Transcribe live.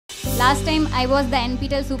Last time I was the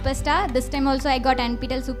NPTEL superstar. This time also I got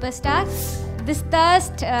NPTEL superstar. This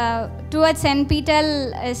thirst towards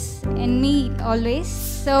NPTEL is in me always.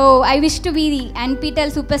 So I wish to be the NPTEL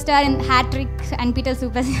superstar in hat-trick NPTEL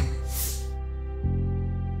superstar.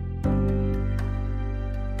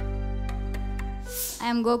 I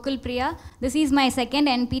am Gokulpriya. This is my second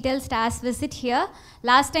NPTEL stars visit here.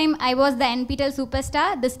 Last time I was the NPTEL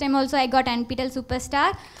superstar. This time also I got NPTEL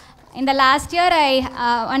superstar. In the last year,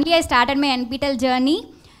 I started my NPTEL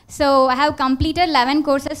journey. So I have completed 11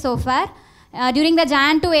 courses so far. During the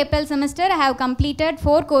Jan to April semester, I have completed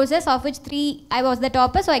 4 courses, of which 3 I was the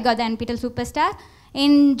topper, so I got the NPTEL superstar.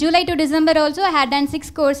 In July to December also, I had done 6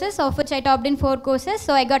 courses, of which I topped in 4 courses,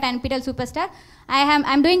 so I got NPTEL superstar.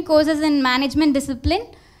 I'm doing courses in management discipline.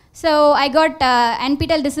 So I got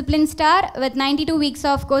NPTEL discipline star with 92 weeks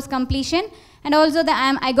of course completion, and also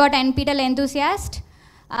I got NPTEL enthusiast.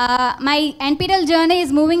 My NPTEL journey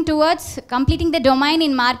is moving towards completing the domain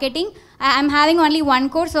in marketing. I'm having only one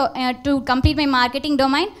course to complete my marketing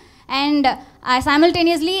domain, and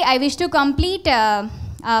simultaneously I wish to complete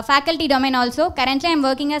faculty domain also. Currently I'm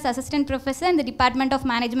working as assistant professor in the Department of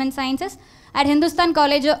Management Sciences at Hindustan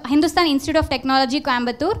Institute of Technology,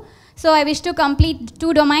 Coimbatore. So I wish to complete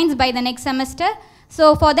 2 domains by the next semester.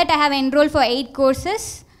 So for that I have enrolled for 8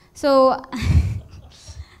 courses. So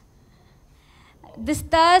this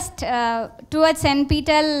thirst towards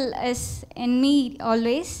NPTEL is in me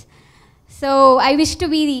always. So I wish to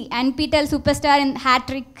be the NPTEL superstar in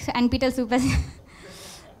hat-trick NPTEL superstar.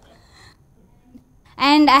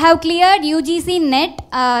 And I have cleared UGC NET.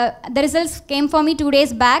 The results came for me 2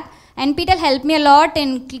 days back. NPTEL helped me a lot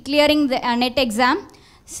in clearing the NET exam.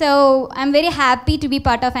 So I'm very happy to be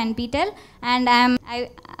part of NPTEL. And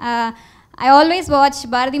I always watch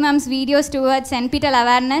Bharati ma'am's videos towards NPTEL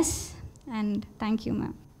awareness. And thank you,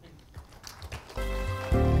 ma'am.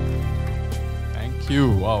 Thank you.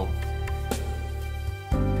 Wow.